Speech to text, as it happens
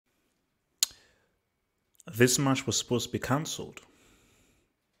this match was supposed to be cancelled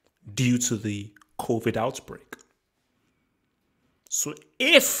due to the COVID outbreak. So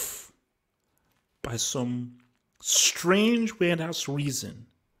if by some strange weird-ass reason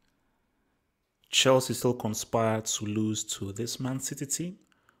Chelsea still conspired to lose to this Man City team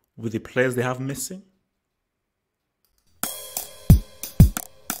with the players they have missing,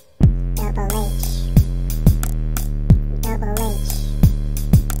 Double H. Double H.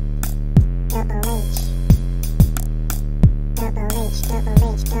 Double H. Double H. Double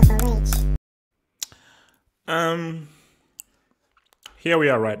H. Double H. Here we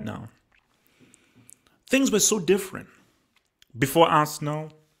are right now. Things were so different. Before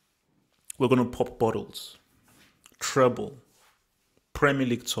Arsenal, we're going to pop bottles, treble, Premier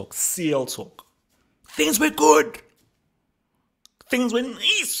League talk, CL talk. Things were good. Things were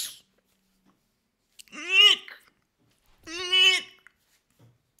nice.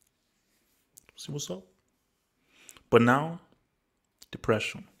 See what's up? But now,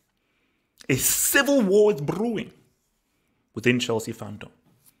 depression. A civil war is brewing within Chelsea fandom.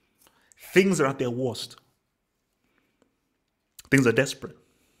 Things are at their worst. Things are desperate.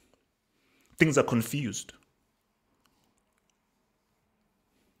 Things are confused.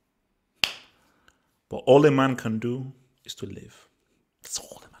 But all a man can do is to live. That's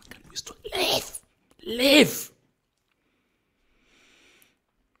all a man can do is to live. Live.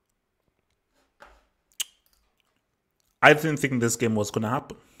 I didn't think this game was going to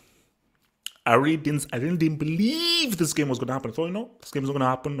happen. I didn't believe this game was going to happen. I thought, no, this game is not going to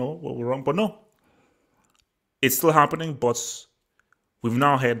happen. No, we're wrong. But no. It's still happening, but we've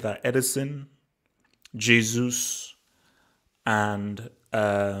now heard that Edison, Jesus, and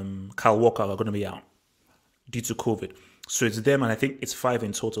Kyle Walker are going to be out due to COVID. So it's them, and I think it's 5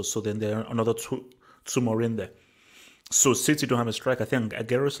 in total. So then there are another two more in there. So City don't have a striker. I think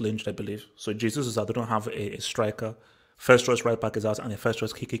Aguero's injured, I believe. So Jesus is out. They don't have a striker. First choice right back is out, and the first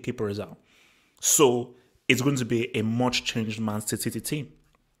choice keeper is out. So it's going to be a much changed Man City team.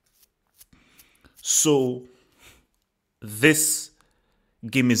 So this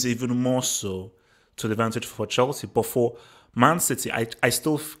game is even more so to the advantage for Chelsea. But for Man City, I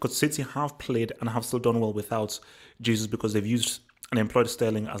still, because City have played and have still done well without Jesus because they've used and employed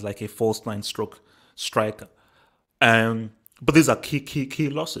Sterling as like a false line stroke striker. But these are key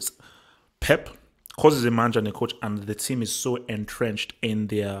losses. Pep, because he's a manager and a coach, and the team is so entrenched in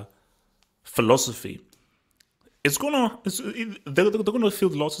their philosophy, they're gonna feel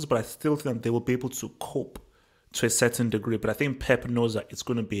the losses, but I still think they will be able to cope to a certain degree. But I think Pep knows that it's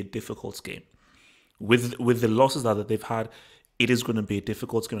going to be a difficult game. With the losses that they've had, it is going to be a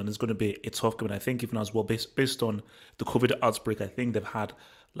difficult game, and it's going to be a tough game. And I think even as well, based on the COVID outbreak, I think they've had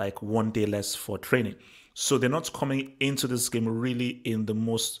like 1 day less for training. So they're not coming into this game really in the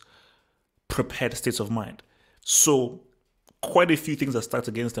most prepared state of mind. So quite a few things are stacked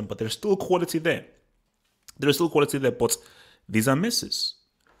against them, but there's still quality there. There's still quality there, but these are misses.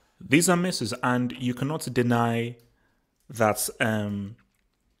 These are misses, and you cannot deny that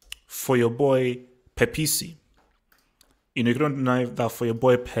for your boy Pepisi, you cannot deny that for your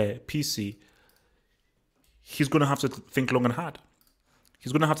boy Pepisi, he's going to have to think long and hard.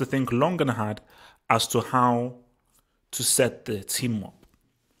 He's going to have to think long and hard as to how to set the team up.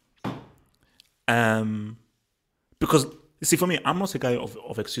 Because, you see, for me, I'm not a guy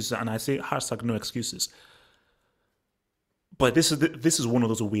of excuses, and I say hashtag no excuses. But this is one of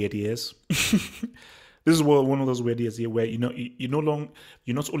those weird years. This is one of those weird years here where you not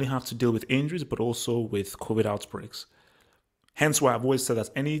only have to deal with injuries but also with COVID outbreaks. Hence why I've always said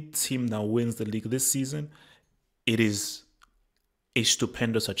that any team that wins the league this season, it is a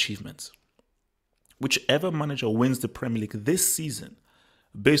stupendous achievement. Whichever manager wins the Premier League this season,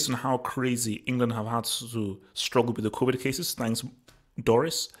 based on how crazy England have had to struggle with the COVID cases, thanks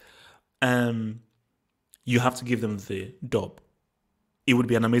Doris, you have to give them the dub. It would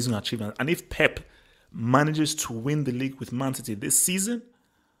be an amazing achievement. And if Pep manages to win the league with Man City this season,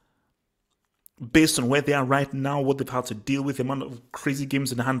 based on where they are right now, what they've had to deal with, the amount of crazy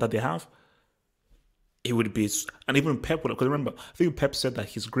games in hand that they have, it would be, and even Pep would, because remember, I think Pep said that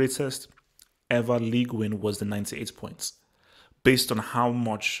his greatest ever league win was the 98 points, based on how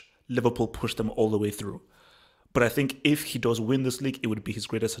much Liverpool pushed them all the way through. But I think if he does win this league, it would be his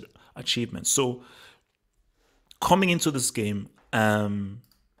greatest achievement. So coming into this game,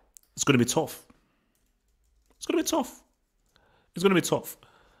 it's going to be tough. It's going to be tough. It's going to be tough.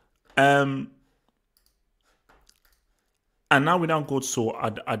 And now we go to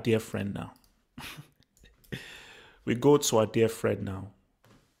our dear friend now. We go to our dear friend now.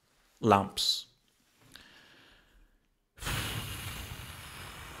 Lamps.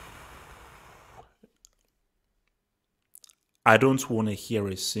 I don't want to hear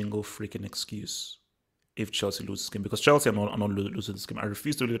a single freaking excuse if Chelsea loses this game, because Chelsea are not losing this game. I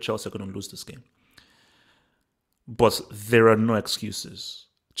refuse to believe Chelsea are going to lose this game. But there are no excuses.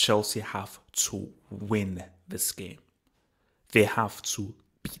 Chelsea have to win this game. They have to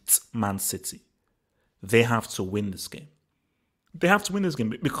beat Man City. They have to win this game. They have to win this game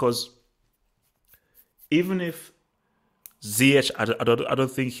because even if Ziyech, I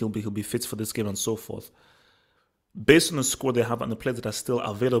don't think he'll be fit for this game and so forth. Based on the score they have and the players that are still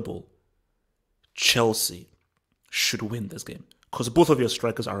available, Chelsea should win this game because both of your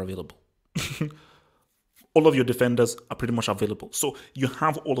strikers are available. All of your defenders are pretty much available. So you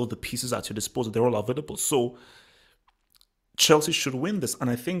have all of the pieces at your disposal. They're all available. So Chelsea should win this. And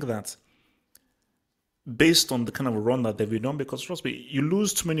I think that based on the kind of run that they've been on, because trust me, you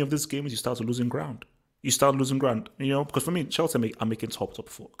lose too many of these games, you start losing ground. Because for me, Chelsea are making top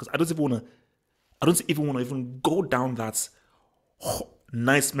four. Because I don't even want to even go down that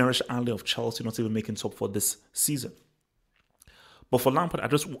nightmarish alley of Chelsea not even making top four this season. But for Lampard,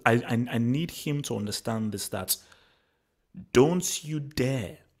 I need him to understand this, that don't you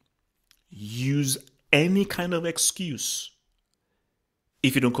dare use any kind of excuse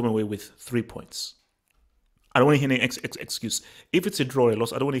if you don't come away with 3 points. I don't want to hear any excuse. If it's a draw or a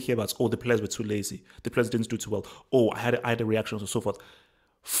loss, I don't want to hear about, the players were too lazy. The players didn't do too well. I had a reaction and so forth.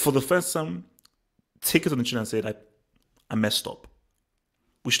 For the first time, take it on the chin and say that I messed up.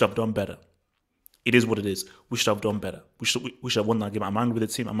 We should have done better. It is what it is. We should have done better. We should have won that game. I'm angry with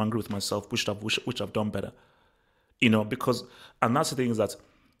the team. I'm angry with myself. We should have done better. Because, and that's the thing, is that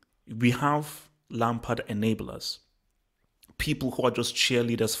we have Lampard enablers, people who are just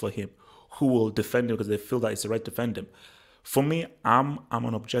cheerleaders for him, who will defend him because they feel that it's the right to defend him. For me, I'm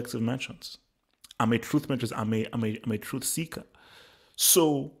an objective merchant. I'm a truth merchant. I'm a truth seeker.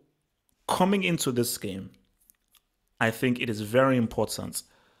 So coming into this game, I think it is very important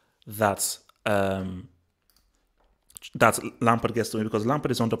that that Lampard gets to win, because Lampard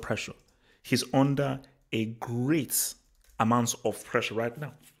is under pressure. He's under a great amount of pressure right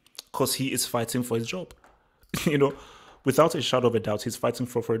now because he is fighting for his job. Without a shadow of a doubt, he's fighting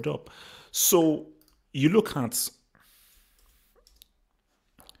for a job. So you look at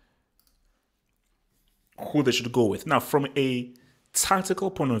who they should go with. Now, from a tactical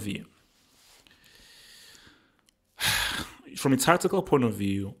point of view,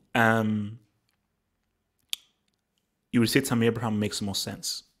 you would say Tammy Abraham makes more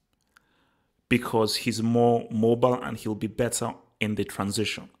sense because he's more mobile and he'll be better in the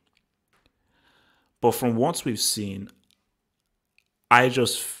transition. But from what we've seen, I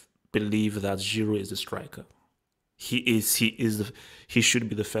just believe that Giroud is the striker. He should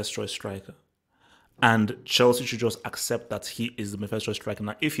be the first choice striker. And Chelsea should just accept that he is the first choice striker.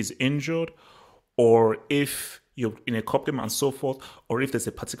 Now, if he's injured, or if you're in a cup game and so forth, or if there's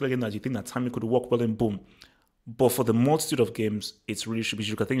a particular game that you think that Tammy could work well in, boom. But for the multitude of games, it's really should be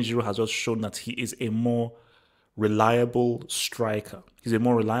Giroud. I think Giroud has just shown that he is a more reliable striker. He's a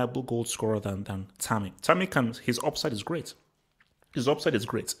more reliable goal scorer than Tammy. His upside is great.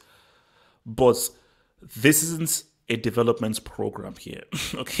 But this isn't a development program here,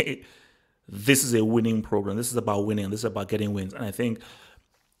 okay? This is a winning program. This is about winning. This is about getting wins. And I think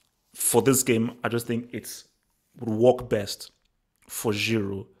for this game, I just think it would work best for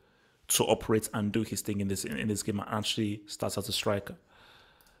Giroud to operate and do his thing in this game and actually start as a striker.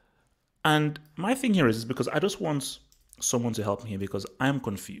 And my thing here is because I just want someone to help me here because I am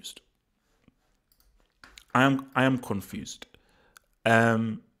confused. I am confused. I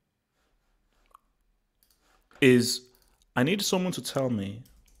need someone to tell me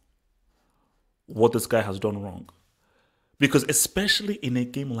what this guy has done wrong. Because especially in a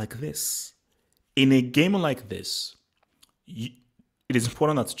game like this, it is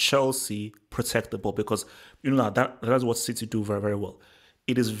important that Chelsea protect the ball because that's what City do very, very well.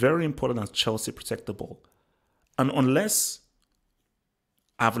 It is very important that Chelsea protect the ball. And unless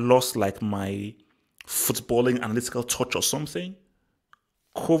I've lost like my footballing analytical touch or something,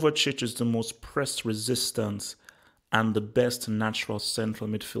 Kovacic is the most press resistant and the best natural central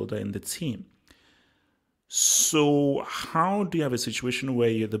midfielder in the team. So how do you have a situation where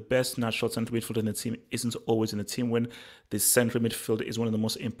you're the best natural central midfielder in the team isn't always in the team when the central midfielder is one of the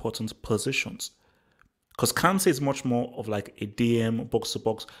most important positions? Because Kante is much more of like a DM,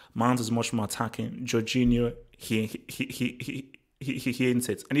 box-to-box. Mount is much more attacking. Jorginho, he ain't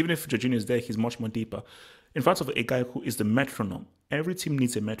it. And even if Jorginho is there, he's much more deeper. In front of a guy who is the metronome. Every team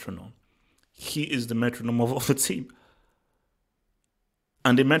needs a metronome. He is the metronome of the team.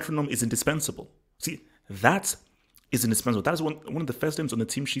 And the metronome is indispensable. See, that is indispensable. That is one of the first names on the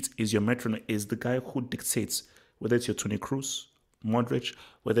team sheet is your metronome, is the guy who dictates whether it's your Toni Kroos, Modric,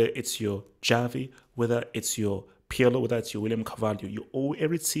 whether it's your Javi, whether it's your Pirlo, whether it's your William Carvalho,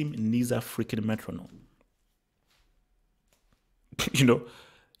 every team needs a freaking metronome.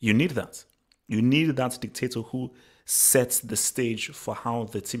 You need that. You need that dictator who sets the stage for how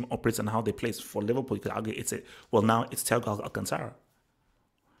the team operates and how they play. For Liverpool, you could argue now it's Thiago Alcantara.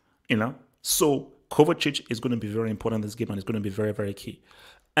 So Kovacic is going to be very important in this game, and it's going to be very, very key.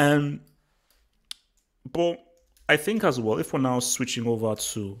 But I think as well, if we're now switching over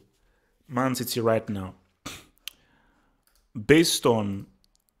to Man City right now, I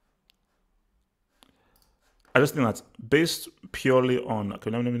just think that based purely on, okay,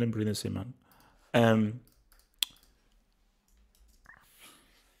 let me bring this in, man.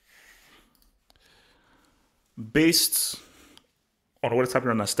 Based on what is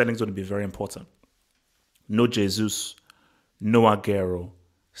happening now, Sterling's going to be very important. No Jesus, no Aguero.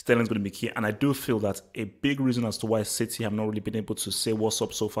 Sterling's going to be key. And I do feel that a big reason as to why City have not really been able to say what's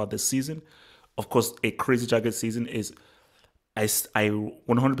up so far this season, of course, a crazy jagged season, is I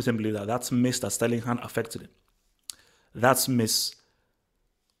 100% believe that miss that Sterling had affected it. That's miss,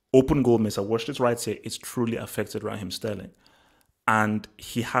 open goal miss, I watched it right here, it's truly affected Raheem Sterling. And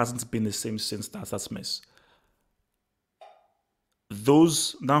he hasn't been the same since that's miss.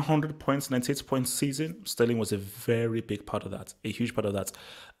 That 100 points, 98 points season, Sterling was a very big part of that, a huge part of that.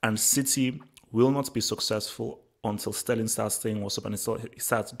 And City will not be successful until Sterling starts saying what's up and he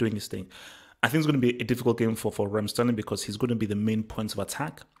starts doing his thing. I think it's going to be a difficult game for Raheem Sterling because he's going to be the main point of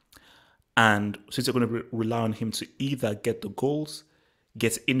attack. And City are going to rely on him to either get the goals,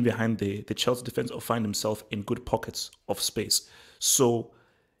 get in behind the Chelsea defense, or find himself in good pockets of space. So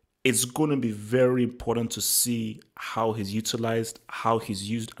it's going to be very important to see how he's utilized, how he's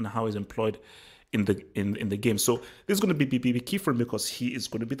used, and how he's employed in the game. So this is going to be key for him because he is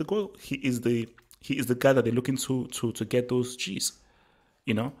going to be the goal. He is the guy that they're looking to get those G's,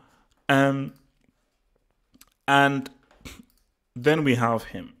 And then we have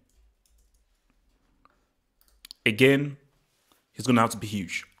him. Again, he's going to have to be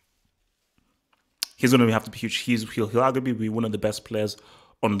huge. He'll arguably be one of the best players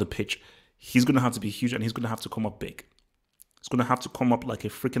on the pitch. He's going to have to be huge, and he's going to have to come up big. He's going to have to come up like a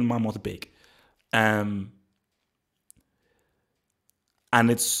freaking mammoth big. And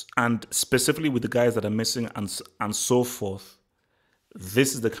specifically with the guys that are missing and so forth,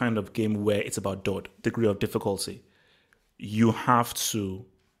 this is the kind of game where it's about degree of difficulty. You have to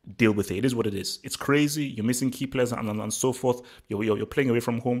deal with it. It is what it is. It's crazy. You're missing key players and so forth. You're playing away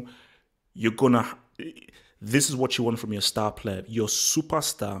from home. This is what you want from your star player. Your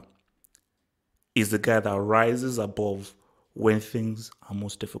superstar is the guy that rises above when things are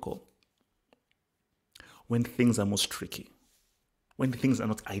most difficult, when things are most tricky, when things are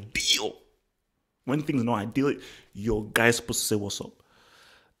not ideal. When things are not ideal, your guy's supposed to say what's up.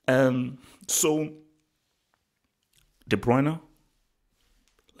 So, De Bruyne,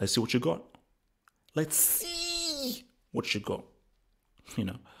 let's see what you got. Let's see what you got.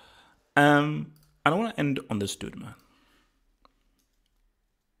 And I want to end on this dude, man.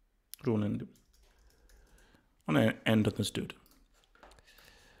 I want to end on this dude.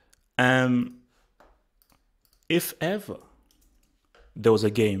 If ever there was a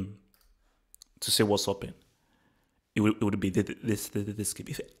game to say what's up in, it would be this game.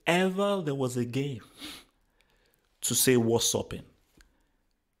 If ever there was a game to say what's up in,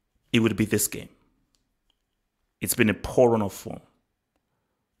 it would be this game. It's been a poor run of form,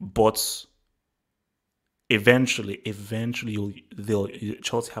 but eventually,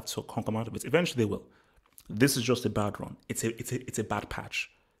 Chelsea have to come out of it. Eventually, they will. This is just a bad run. It's a bad patch.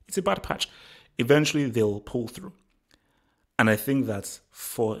 It's a bad patch. Eventually, they'll pull through, and I think that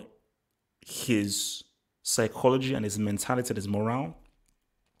for his psychology and his mentality and his morale,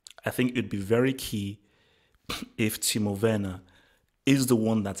 I think it'd be very key if Timo Werner is the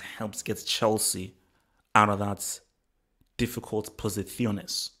one that helps get Chelsea out of that difficult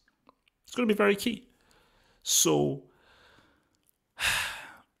positiones. It's going to be very key. So,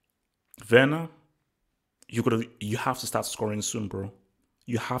 Werner, you have to start scoring soon, bro.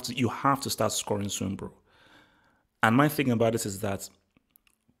 You have to start scoring soon, bro. And my thing about it is that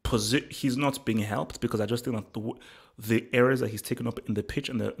he's not being helped because I just think that the areas that he's taken up in the pitch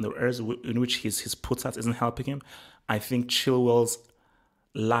and the areas in which he's put at isn't helping him. I think Chilwell's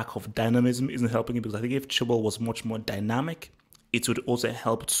lack of dynamism isn't helping him because I think if Chilwell was much more dynamic, it would also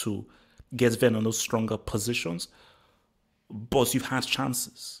help to get Werner on those stronger positions. But you've had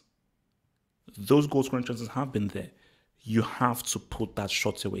chances. Those goal scoring chances have been there. You have to put that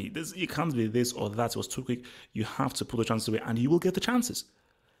shot away. It can't be this or that. It was too quick. You have to put the chances away and you will get the chances.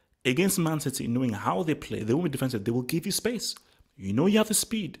 Against Man City, knowing how they play, they won't be defensive. They will give you space. You know you have the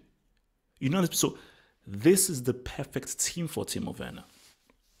speed. So this is the perfect team for Timo Werner.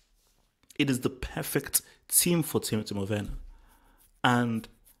 It is the perfect team for Timo Werner. And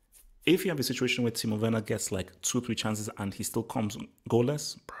if you have a situation where Timo Werner gets like 2-3 chances and he still comes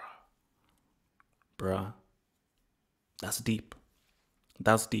goalless, bruh, that's deep.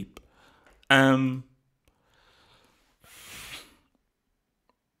 That's deep. As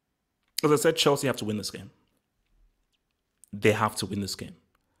I said, Chelsea have to win this game. They have to win this game.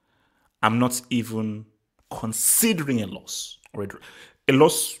 I'm not even considering a loss or a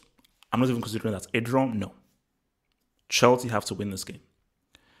loss. I'm not even considering that. A draw, no. Chelsea have to win this game.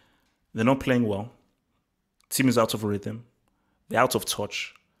 They're not playing well. Team is out of rhythm. They're out of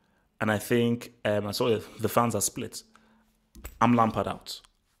touch. And I think I saw the fans are split. I'm Lampard out.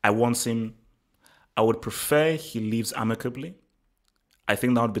 I want him. I would prefer he leaves amicably. I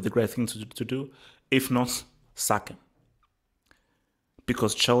think that would be the great thing to do. If not, sack him.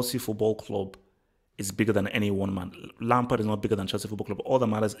 Because Chelsea Football Club is bigger than any one man. Lampard is not bigger than Chelsea Football Club. All that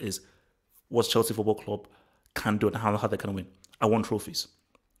matters is what Chelsea Football Club can do and how they can win. I want trophies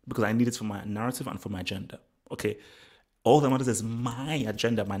because I need it for my narrative and for my agenda. Okay, all that matters is my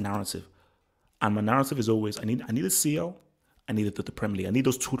agenda, my narrative, and my narrative is always I need a CL, I need the Premier League, I need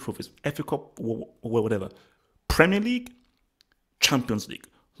those 2 trophies, FA Cup, whatever, Premier League, Champions League.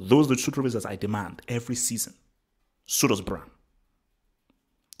 Those are the 2 trophies that I demand every season. So does Bram.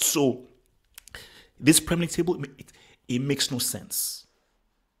 So this Premier League table, it makes no sense.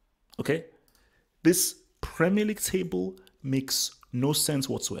 Okay? This Premier League table makes no sense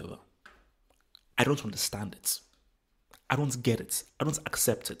whatsoever. I don't understand it. I don't get it. I don't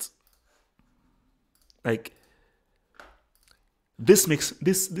accept it. Like, this makes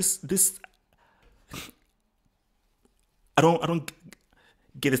this I don't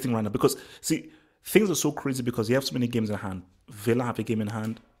get this thing right now because see, things are so crazy because you have so many games in hand. Villa have a game in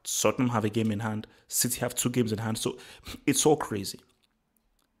hand, Tottenham have a game in hand, City have 2 games in hand. So it's all crazy.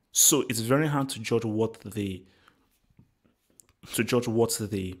 So it's very hard to judge what the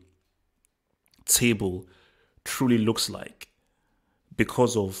table truly looks like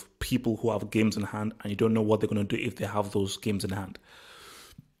because of people who have games in hand and you don't know what they're going to do if they have those games in hand.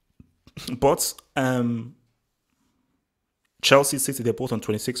 But Chelsea, City, they're both on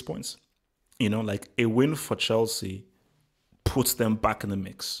 26 points. Like a win for Chelsea puts them back in the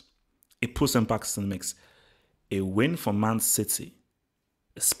mix. It puts them back in the mix. A win for Man City,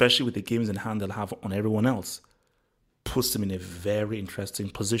 especially with the games in hand they'll have on everyone else, puts them in a very interesting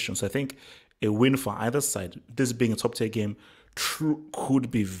position. So I think a win for either side, this being a top tier game,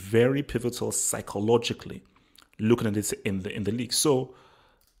 could be very pivotal psychologically, looking at this in the league. So,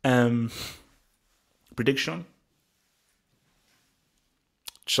 prediction: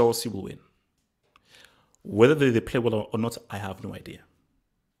 Chelsea will win. Whether they play well or not, I have no idea.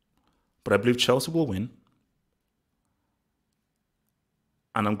 But I believe Chelsea will win.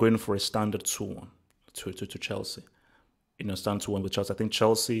 And I'm going for a standard 2-1 to Chelsea. Standard 2-1 with Chelsea. I think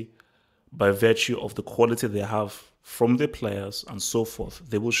Chelsea, by virtue of the quality they have from their players and so forth,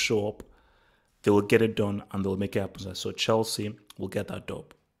 they will show up, they will get it done, and they will make it happen. So Chelsea will get that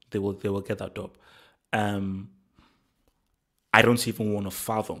dub. They will get that dub. I don't even want to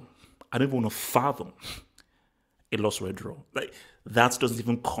fathom. I don't even want to fathom a loss or a draw. Like, that doesn't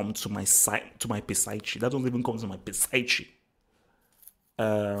even come to my psyche. That doesn't even come to my psyche.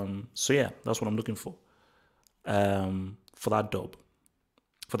 So yeah, that's what I'm looking for that dub,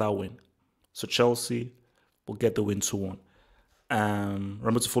 for that win. So Chelsea will get the win 2-1.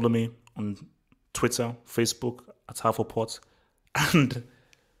 Remember to follow me on Twitter, Facebook at Halfopot, and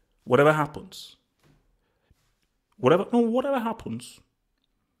whatever happens,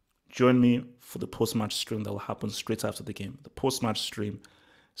 join me for the post-match stream that will happen straight after the game. The post-match stream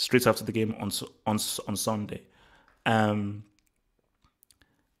straight after the game on Sunday. And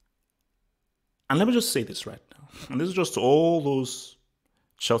let me just say this right now. And this is just to all those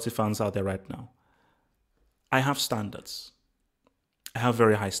Chelsea fans out there right now. I have standards. I have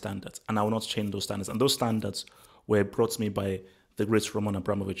very high standards. And I will not change those standards. And those standards were brought to me by the great Roman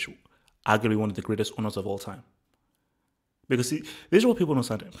Abramovich, arguably one of the greatest owners of all time. Because see, this is what people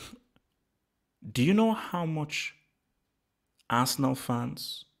don't understand. Do you know how much Arsenal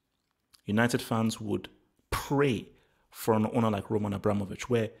fans, United fans would pray for an owner like Roman Abramovich,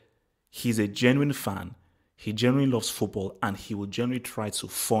 where he's a genuine fan, he genuinely loves football, and he will genuinely try to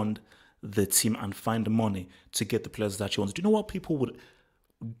fund the team and find the money to get the players that he wants. Do you know what people would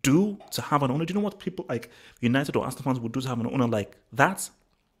do to have an owner? Do you know what people like United or Arsenal fans would do to have an owner like that?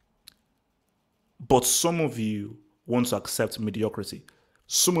 But some of you want to accept mediocrity.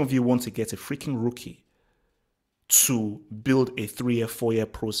 Some of you want to get a freaking rookie to build a 3-year, 4-year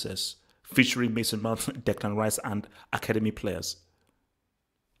process featuring Mason Mount, Declan Rice, and academy players.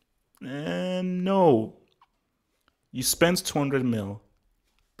 No. You spend 200 mil,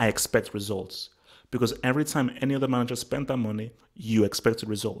 I expect results. Because every time any other manager spent that money, you expect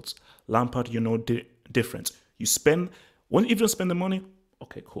results. Lampard, different. You spend, if you don't spend the money,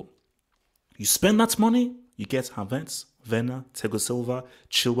 okay, cool. You spend that money, you get Havertz, Werner, Thiago Silva,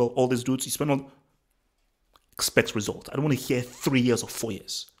 Chilwell, all these dudes. You spend on, expect results. I don't want to hear 3 years or 4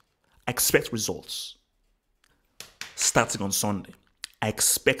 years. I expect results. Starting on Sunday, I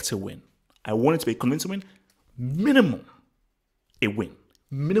expect a win. I want it to be a convincing win. Minimum a win.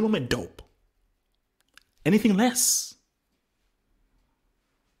 Minimum a dope. Anything less,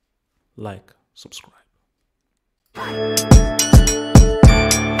 like, subscribe.